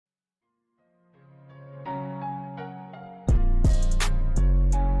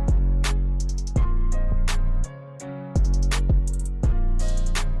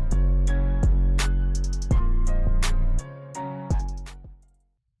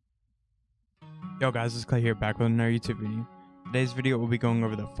Yo guys, it's Klay here, back with another YouTube video. Today's video will be going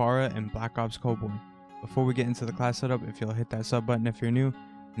over the FARA and Black Ops Cold War. Before we get into the class setup, if you'll hit that sub button if you're new,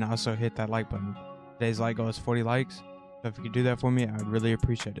 and also hit that like button. Today's like goal is 40 likes, so if you could do that for me, I would really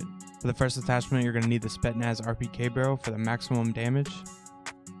appreciate it. For the first attachment, you're going to need the Spetsnaz RPK barrel for the maximum damage,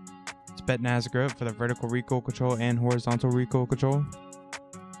 Spetsnaz grip for the vertical recoil control and horizontal recoil control,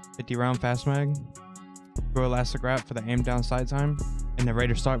 50 round fast mag, Grow elastic wrap for the aim down sight time, and the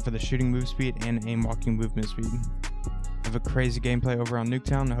Raider stock for the shooting move speed and aim walking movement speed. I have a crazy gameplay over on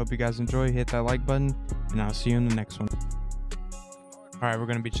Nuketown. I hope you guys enjoy. Hit that like button, and I'll see you in the next one. Alright, we're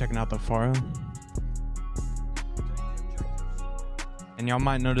going to be checking out the FARA. And y'all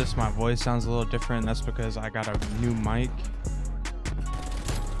might notice my voice sounds a little different. That's because I got a new mic.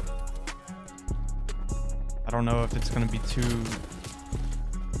 I don't know if it's going to be too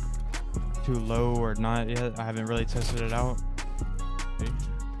low or not yet. I haven't really tested it out.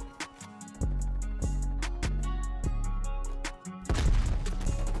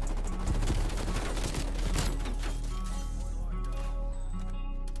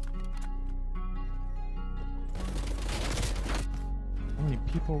 How many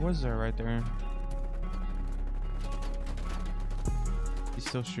people was there right there? He's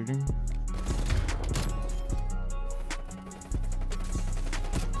still shooting.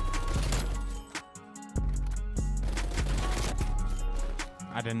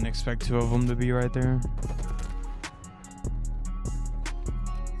 I didn't expect two of them to be right there.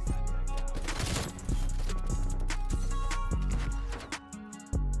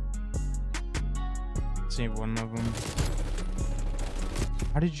 See one of them.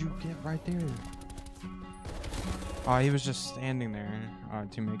 How did you get right there? Oh, he was just standing there. Our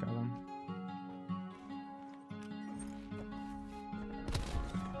teammate got him.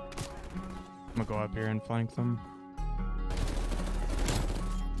 I'm gonna go up here and flank them.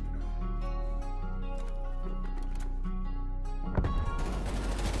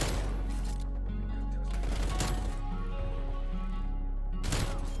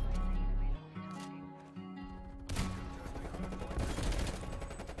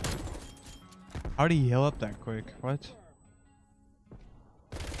 How did he heal up that quick? What?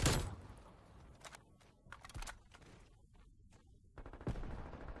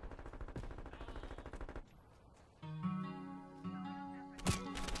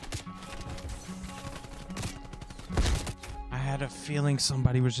 I had a feeling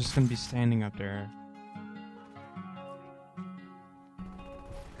somebody was just gonna be standing up there.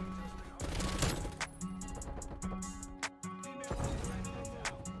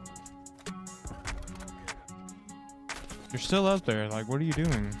 You're still up there, like, what are you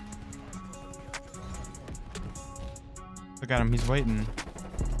doing? Look at him, he's waiting.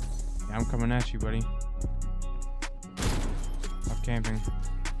 Yeah, I'm coming at you, buddy. Stop camping.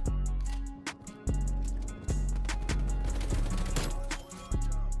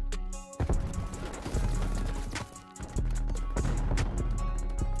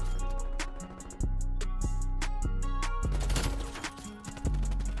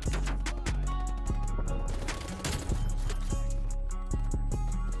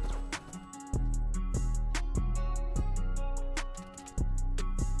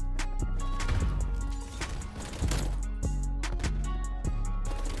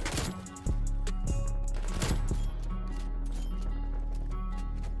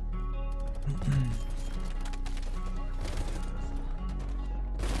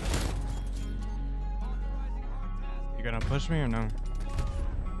 You gonna push me or no?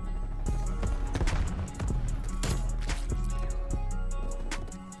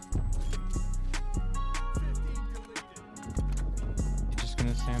 You just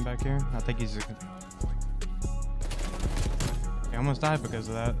gonna stand back here? I think he's. He almost died because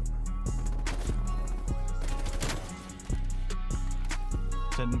of that.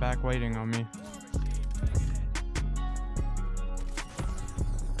 Sitting back waiting on me.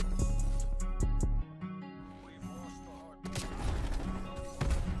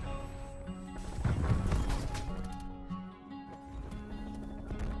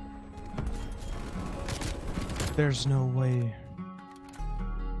 There's no way.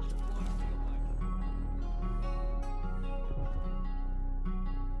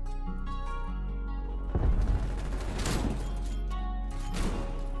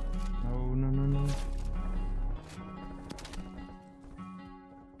 No.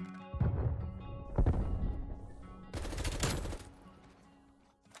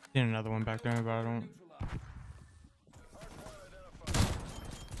 Seen another one back there, but I don't.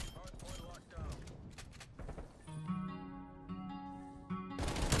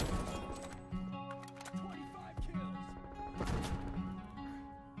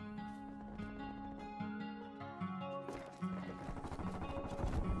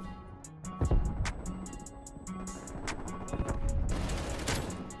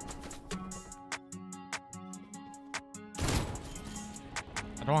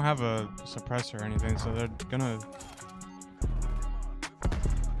 I don't have a suppressor or anything, so they're gonna...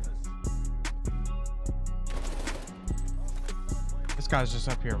 This guy's just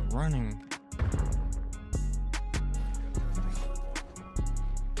up here running.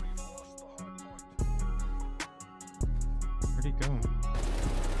 Where'd he go?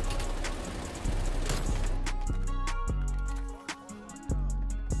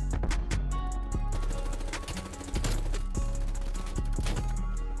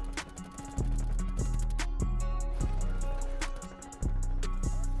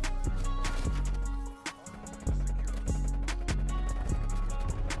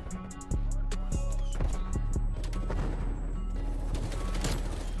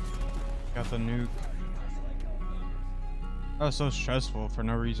 Got the nuke. That was so stressful for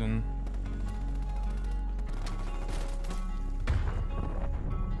no reason.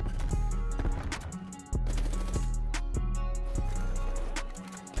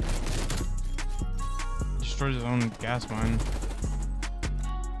 Destroyed his own gas mine.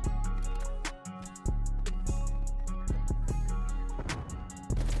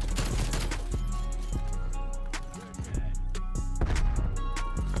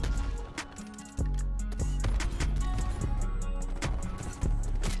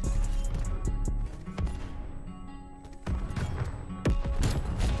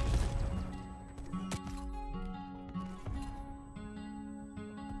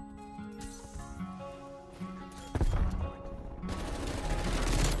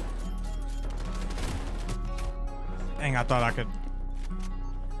 Dang, I thought I could.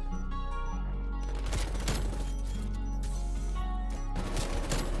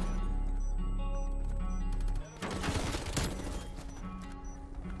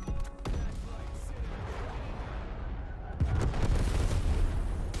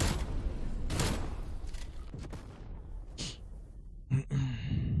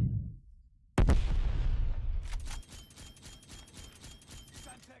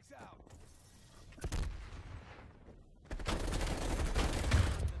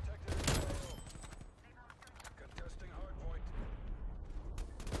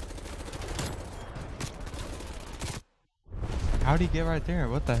 How'd he get right there?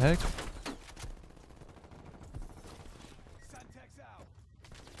 What the heck?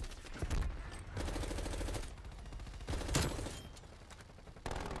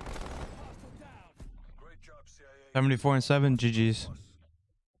 Great job, CIA. 74 and 7, GG's.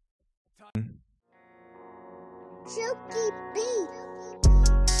 Silky beat.